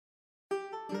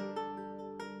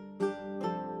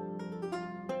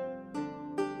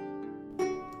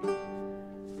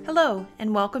Hello,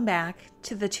 and welcome back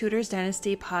to the Tudors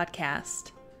Dynasty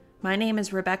podcast. My name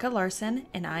is Rebecca Larson,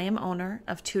 and I am owner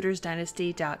of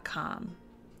TudorsDynasty.com.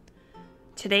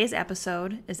 Today's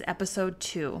episode is episode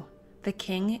 2, The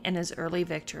King and His Early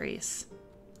Victories.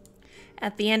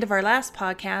 At the end of our last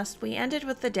podcast, we ended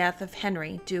with the death of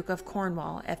Henry, Duke of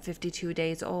Cornwall, at 52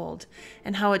 days old,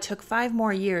 and how it took 5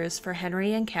 more years for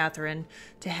Henry and Catherine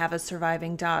to have a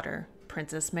surviving daughter,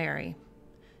 Princess Mary.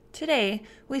 Today,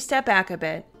 we step back a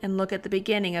bit and look at the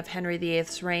beginning of Henry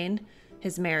VIII's reign,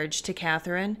 his marriage to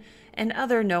Catherine, and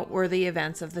other noteworthy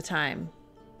events of the time.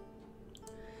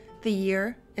 The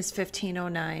year is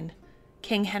 1509.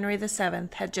 King Henry VII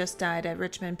had just died at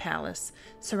Richmond Palace,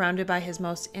 surrounded by his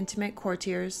most intimate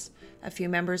courtiers, a few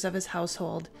members of his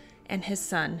household, and his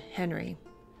son, Henry.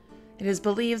 It is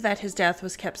believed that his death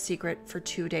was kept secret for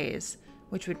 2 days,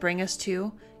 which would bring us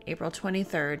to April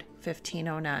 23,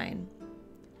 1509.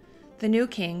 The new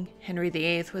king, Henry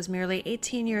VIII, was merely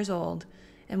 18 years old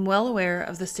and well aware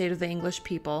of the state of the English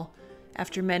people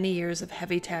after many years of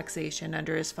heavy taxation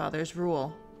under his father's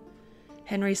rule.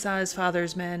 Henry saw his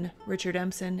father's men, Richard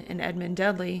Empson and Edmund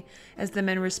Dudley, as the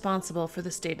men responsible for the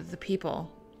state of the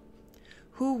people.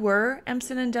 Who were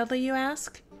Empson and Dudley, you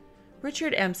ask?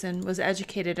 Richard Empson was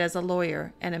educated as a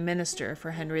lawyer and a minister for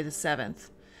Henry VII,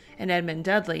 and Edmund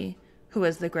Dudley, who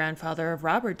was the grandfather of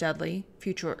Robert Dudley,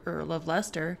 future Earl of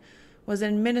Leicester, was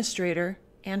an administrator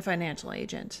and financial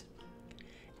agent.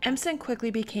 Empson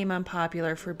quickly became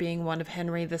unpopular for being one of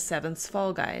Henry VII's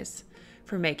fall guys,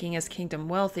 for making his kingdom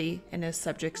wealthy and his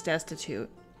subjects destitute.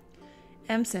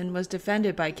 Empson was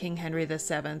defended by King Henry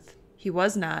VII. He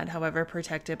was not, however,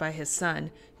 protected by his son,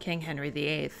 King Henry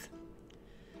VIII.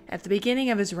 At the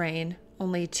beginning of his reign,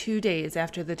 only 2 days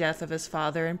after the death of his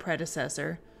father and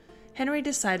predecessor, Henry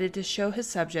decided to show his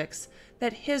subjects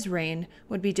that his reign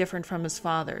would be different from his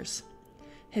father's.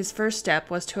 His first step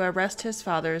was to arrest his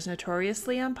father's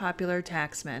notoriously unpopular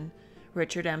tacksmen,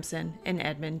 Richard Empson and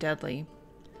Edmund Dudley.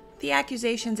 The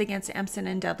accusations against Empson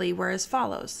and Dudley were as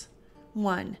follows.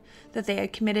 1. That they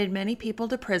had committed many people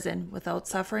to prison without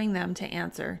suffering them to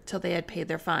answer till they had paid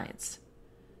their fines.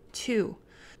 2.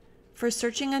 For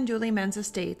searching unduly men's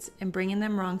estates and bringing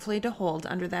them wrongfully to hold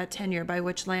under that tenure by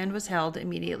which land was held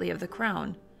immediately of the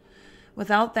crown.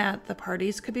 Without that, the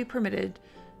parties could be permitted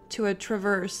to a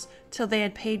traverse till they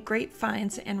had paid great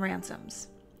fines and ransoms.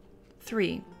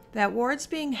 3. That wards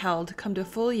being held come to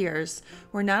full years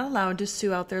were not allowed to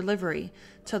sue out their livery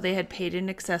till they had paid an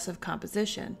excessive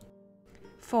composition.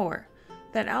 4.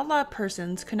 That outlawed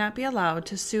persons could not be allowed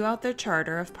to sue out their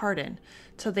charter of pardon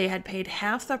till they had paid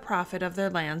half the profit of their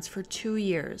lands for 2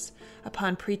 years,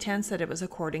 upon pretense that it was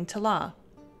according to law.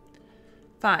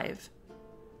 5.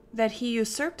 That he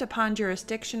usurped upon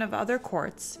jurisdiction of other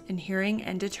courts in hearing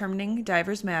and determining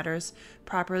divers matters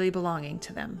properly belonging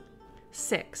to them.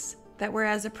 6. That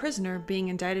whereas a prisoner being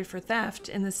indicted for theft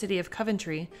in the city of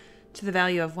Coventry to the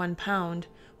value of £1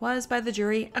 was by the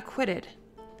jury acquitted,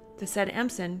 the said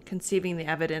Empson, conceiving the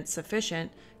evidence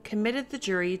sufficient, committed the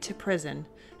jury to prison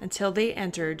until they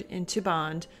entered into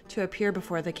bond to appear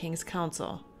before the king's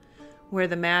council, where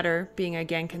the matter being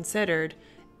again considered,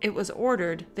 it was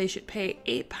ordered they should pay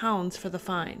 £8 for the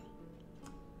fine.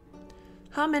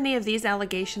 How many of these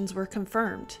allegations were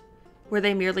confirmed? Were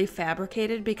they merely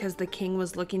fabricated because the king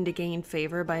was looking to gain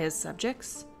favor by his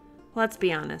subjects? Let's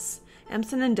be honest,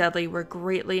 Empson and Dudley were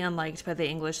greatly unliked by the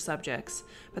English subjects,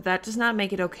 but that does not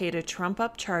make it okay to trump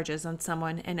up charges on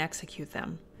someone and execute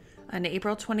them. On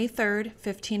April 23,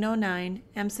 1509,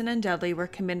 Empson and Dudley were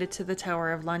committed to the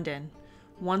Tower of London.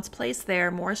 Once placed there,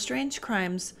 more strange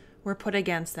crimes were put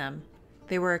against them.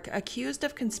 They were accused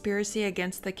of conspiracy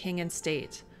against the king and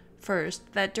state.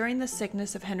 First, that during the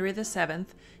sickness of Henry VII,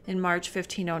 in March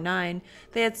 1509,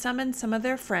 they had summoned some of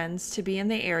their friends to be in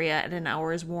the area at an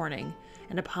hour's warning,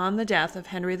 and upon the death of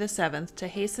Henry VII to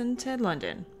hasten to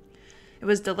London. It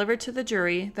was delivered to the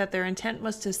jury that their intent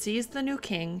was to seize the new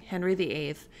king, Henry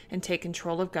VIII, and take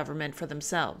control of government for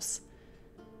themselves.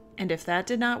 And if that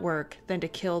did not work, then to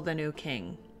kill the new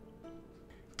king.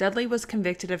 Dudley was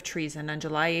convicted of treason on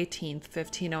July 18,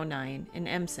 1509, and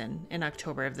Empson in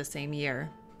October of the same year.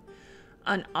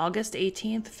 On August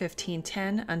 18,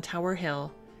 1510, on Tower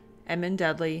Hill, Edmund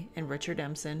Dudley and Richard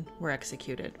Empson were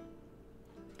executed.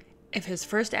 If his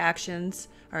first actions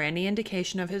are any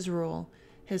indication of his rule,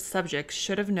 his subjects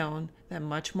should have known that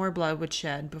much more blood would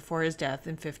shed before his death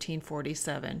in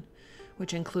 1547,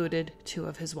 which included 2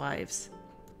 of his wives.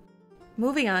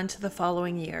 Moving on to the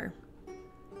following year.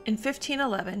 In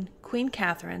 1511, Queen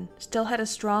Catherine still had a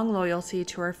strong loyalty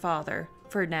to her father,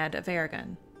 Ferdinand of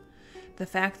Aragon. The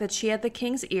fact that she had the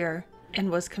king's ear, and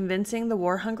was convincing the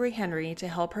war-hungry Henry to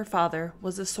help her father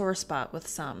was a sore spot with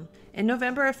some. In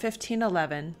November of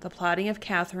 1511, the plotting of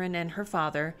Catherine and her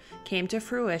father came to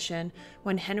fruition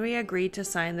when Henry agreed to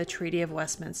sign the Treaty of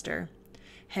Westminster.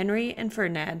 Henry and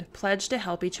Ferdinand pledged to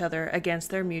help each other against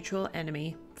their mutual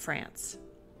enemy, France.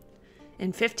 In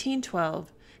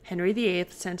 1512, Henry VIII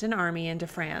sent an army into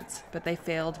France, but they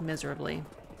failed miserably.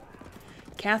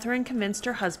 Catherine convinced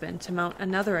her husband to mount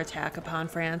another attack upon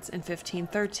France in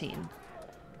 1513.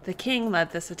 The king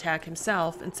led this attack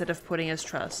himself instead of putting his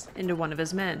trust into one of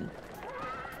his men.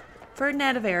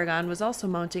 Ferdinand of Aragon was also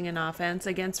mounting an offense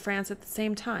against France at the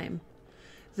same time.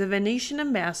 The Venetian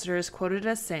ambassador is quoted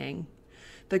as saying,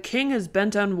 "The king is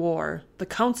bent on war. The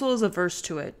council is averse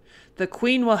to it. The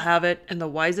queen will have it, and the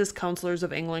wisest counselors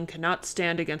of England cannot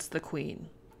stand against the queen."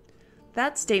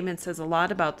 That statement says a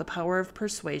lot about the power of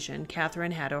persuasion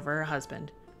Catherine had over her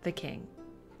husband, the king.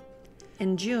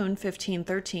 In June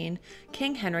 1513,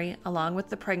 King Henry, along with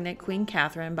the pregnant Queen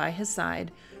Catherine by his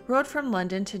side, rode from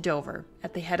London to Dover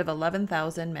at the head of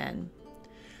 11,000 men.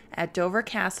 At Dover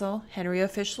Castle, Henry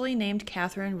officially named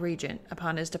Catherine regent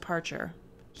upon his departure.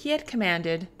 He had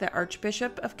commanded the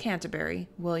Archbishop of Canterbury,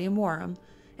 William Warham,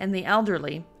 and the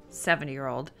elderly,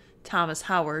 70-year-old, Thomas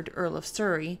Howard, Earl of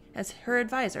Surrey, as her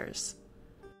advisors.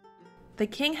 The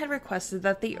king had requested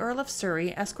that the Earl of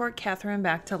Surrey escort Catherine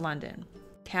back to London.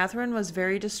 Catherine was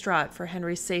very distraught for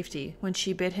Henry's safety when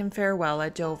she bid him farewell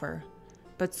at Dover,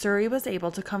 but Surrey was able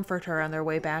to comfort her on their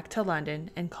way back to London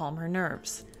and calm her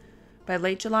nerves. By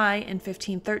late July in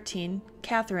 1513,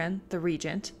 Catherine, the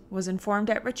regent, was informed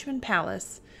at Richmond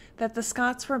Palace that the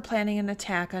Scots were planning an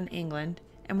attack on England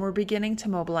and were beginning to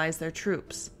mobilize their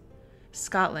troops.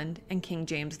 Scotland and King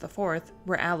James IV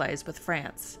were allies with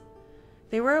France.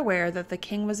 They were aware that the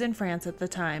king was in France at the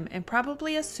time and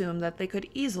probably assumed that they could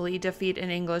easily defeat an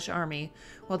English army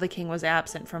while the king was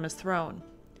absent from his throne.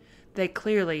 They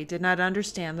clearly did not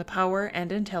understand the power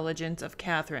and intelligence of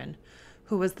Catherine,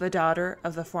 who was the daughter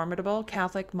of the formidable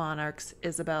Catholic monarchs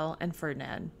Isabel and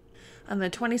Ferdinand. On the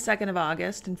 22nd of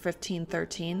August in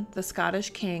 1513, the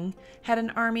Scottish king had an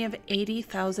army of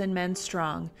 80,000 men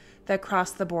strong that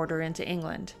crossed the border into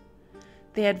England.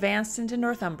 They advanced into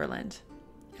Northumberland.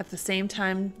 At the same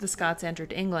time the Scots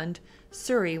entered England,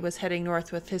 Surrey was heading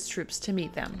north with his troops to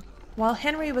meet them. While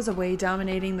Henry was away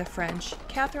dominating the French,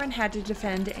 Catherine had to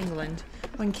defend England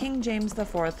when King James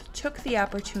IV took the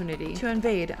opportunity to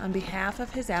invade on behalf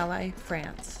of his ally,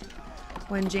 France.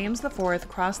 When James IV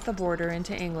crossed the border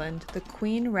into England, the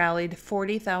Queen rallied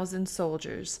 40,000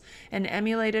 soldiers and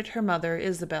emulated her mother,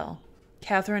 Isabel.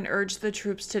 Catherine urged the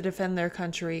troops to defend their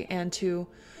country and to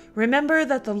 "Remember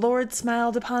that the Lord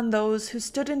smiled upon those who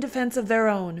stood in defense of their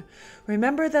own.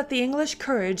 Remember that the English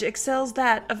courage excels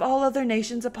that of all other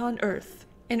nations upon earth."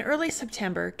 In early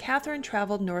September, Catherine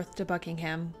traveled north to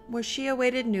Buckingham, where she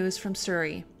awaited news from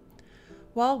Surrey.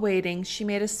 While waiting, she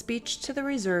made a speech to the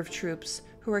reserve troops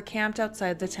who were camped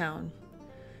outside the town.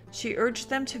 She urged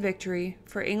them to victory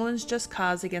for England's just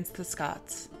cause against the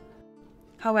Scots.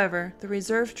 However, the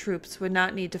reserve troops would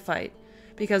not need to fight,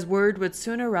 because word would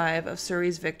soon arrive of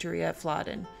Surrey's victory at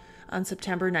Flodden on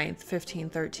September 9,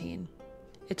 1513.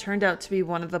 It turned out to be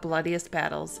one of the bloodiest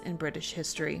battles in British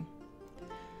history.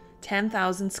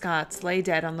 10,000 Scots lay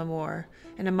dead on the moor,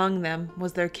 and among them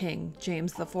was their king,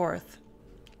 James IV.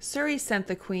 Surrey sent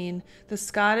the Queen the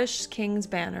Scottish king's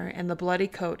banner and the bloody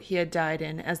coat he had died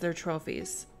in as their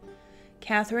trophies.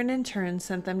 Catherine in turn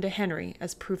sent them to Henry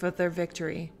as proof of their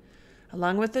victory.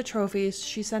 Along with the trophies,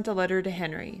 she sent a letter to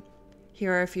Henry.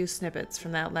 Here are a few snippets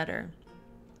from that letter.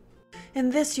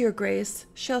 "In this, your grace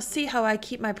shall see how I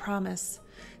keep my promise,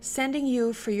 sending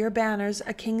you for your banners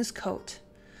a king's coat.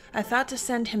 I thought to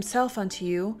send himself unto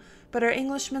you, but our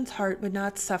Englishman's heart would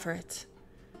not suffer it.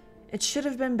 It should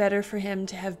have been better for him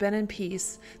to have been in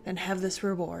peace than have this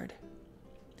reward.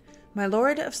 My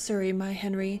lord of Surrey, my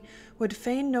Henry, would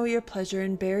fain know your pleasure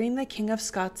in burying the King of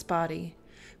Scots' body,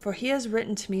 for he has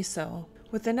written to me so.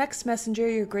 With the next messenger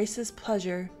your grace's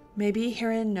pleasure may be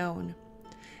herein known.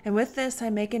 And with this I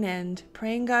make an end,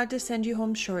 praying God to send you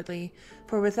home shortly,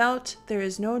 for without there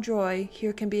is no joy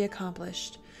here can be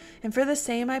accomplished. And for the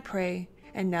same I pray,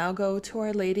 and now go to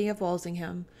Our Lady of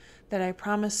Walsingham, that I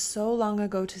promised so long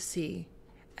ago to see.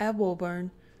 At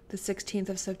Woburn, the 16th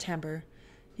of September,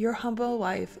 your humble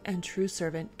wife and true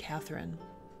servant, Catherine."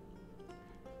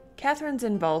 Catherine's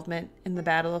involvement in the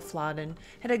Battle of Flodden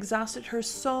had exhausted her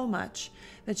so much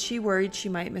that she worried she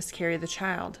might miscarry the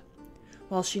child.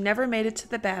 While she never made it to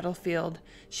the battlefield,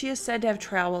 she is said to have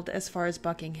traveled as far as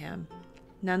Buckingham.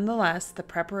 Nonetheless, the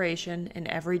preparation and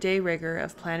everyday rigor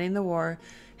of planning the war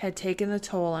had taken the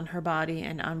toll on her body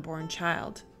and unborn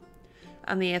child.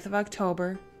 On the 8th of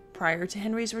October, prior to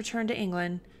Henry's return to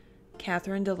England,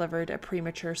 Catherine delivered a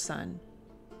premature son.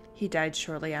 He died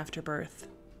shortly after birth.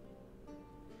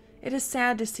 It is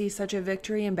sad to see such a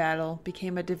victory in battle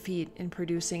became a defeat in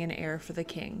producing an heir for the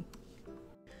king.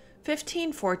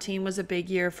 1514 was a big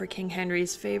year for King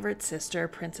Henry's favorite sister,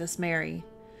 Princess Mary.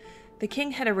 The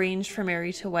king had arranged for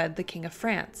Mary to wed the King of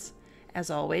France. As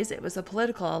always, it was a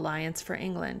political alliance for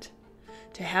England.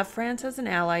 To have France as an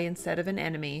ally instead of an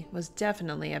enemy was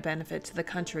definitely a benefit to the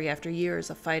country after years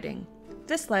of fighting.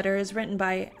 This letter is written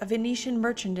by a Venetian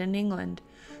merchant in England,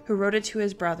 who wrote it to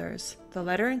his brothers. The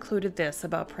letter included this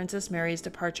about Princess Mary's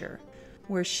departure,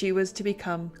 where she was to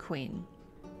become queen.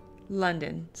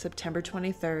 London, September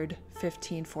 23rd,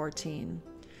 1514.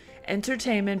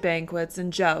 Entertainment, banquets,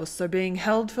 and jousts are being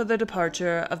held for the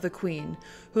departure of the Queen,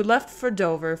 who left for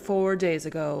Dover 4 days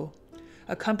ago,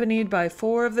 accompanied by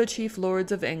 4 of the chief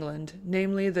lords of England,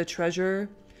 namely the Treasurer,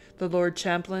 the Lord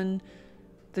Chamberlain,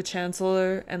 the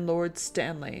Chancellor, and Lord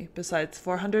Stanley, besides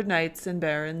 400 knights and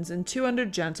barons and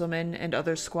 200 gentlemen and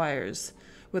other squires,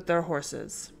 with their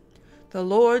horses. The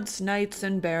lords, knights,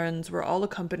 and barons were all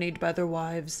accompanied by their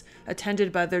wives,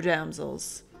 attended by their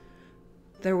damsels.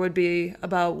 There would be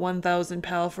about 1,000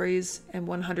 palfreys and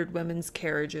 100 women's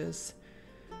carriages.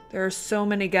 There are so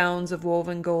many gowns of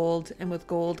woven gold and with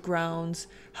gold grounds,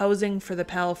 housing for the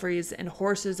palfreys, and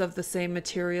horses of the same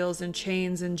materials, and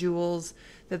chains and jewels,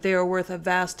 that they are worth a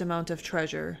vast amount of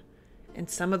treasure. And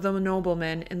some of the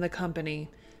noblemen in the company,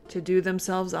 to do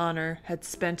themselves honor, had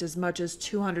spent as much as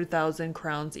 200,000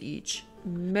 crowns each.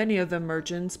 Many of the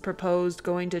merchants proposed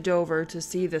going to Dover to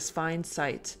see this fine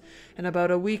sight, and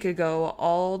about a week ago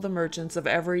all the merchants of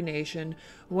every nation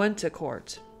went to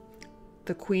court.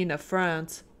 The Queen of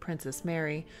France, Princess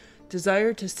Mary,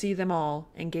 desired to see them all,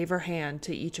 and gave her hand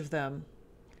to each of them.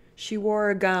 She wore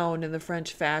a gown in the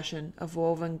French fashion of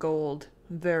woven gold,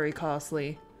 very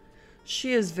costly.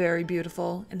 She is very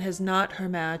beautiful, and has not her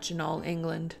match in all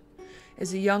England.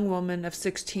 Is a young woman of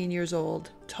 16 years old,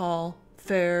 tall,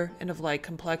 fair, and of light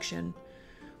complexion,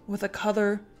 with a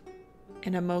color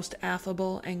and a most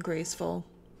affable and graceful.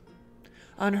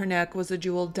 On her neck was a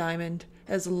jeweled diamond,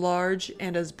 as large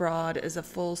and as broad as a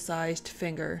full-sized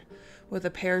finger, with a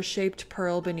pear-shaped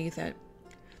pearl beneath it,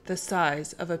 the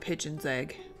size of a pigeon's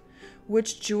egg,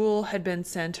 which jewel had been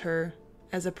sent her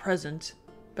as a present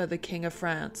by the King of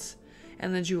France,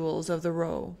 and the jewels of the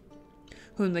roe,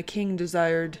 whom the king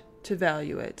desired to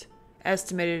value it,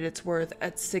 estimated its worth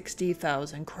at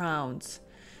 60,000 crowns.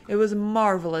 It was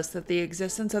marvelous that the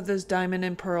existence of this diamond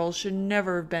and pearl should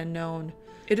never have been known.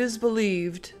 It is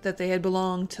believed that they had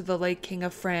belonged to the late King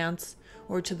of France,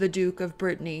 or to the Duke of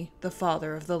Brittany, the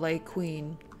father of the late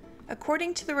Queen.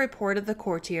 According to the report of the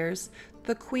courtiers,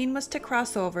 the Queen was to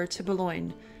cross over to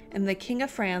Boulogne, and the King of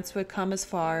France would come as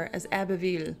far as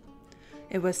Abbeville.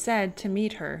 It was said to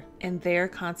meet her, and there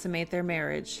consummate their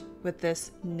marriage with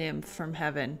this nymph from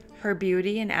heaven, her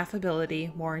beauty and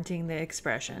affability warranting the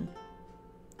expression.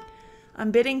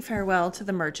 On bidding farewell to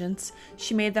the merchants,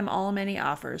 she made them all many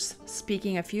offers,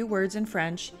 speaking a few words in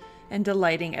French, and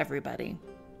delighting everybody.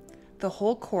 The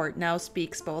whole court now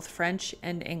speaks both French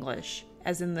and English,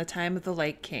 as in the time of the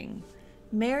late king.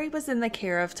 Mary was in the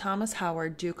care of Thomas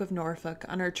Howard, Duke of Norfolk,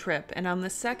 on her trip, and on the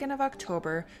 2nd of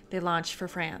October they launched for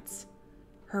France.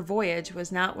 Her voyage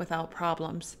was not without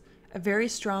problems. A very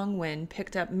strong wind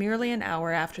picked up merely an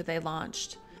hour after they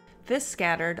launched. This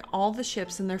scattered all the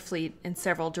ships in their fleet in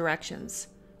several directions.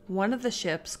 One of the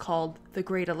ships, called the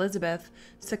Great Elizabeth,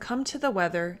 succumbed to the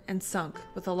weather and sunk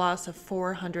with a loss of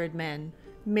 400 men.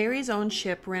 Mary's own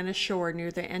ship ran ashore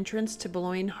near the entrance to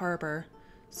Boulogne harbor.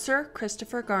 Sir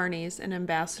Christopher Garnies, an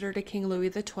ambassador to King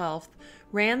Louis XII,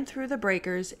 ran through the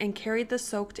breakers and carried the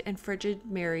soaked and frigid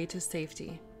Mary to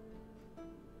safety.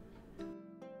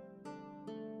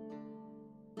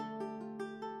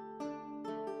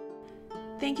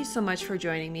 Thank you so much for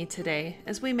joining me today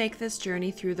as we make this journey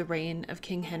through the reign of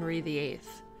King Henry VIII.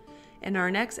 In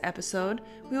our next episode,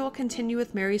 we will continue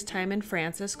with Mary's time in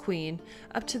France as queen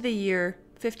up to the year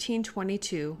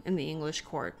 1522 in the English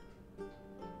court.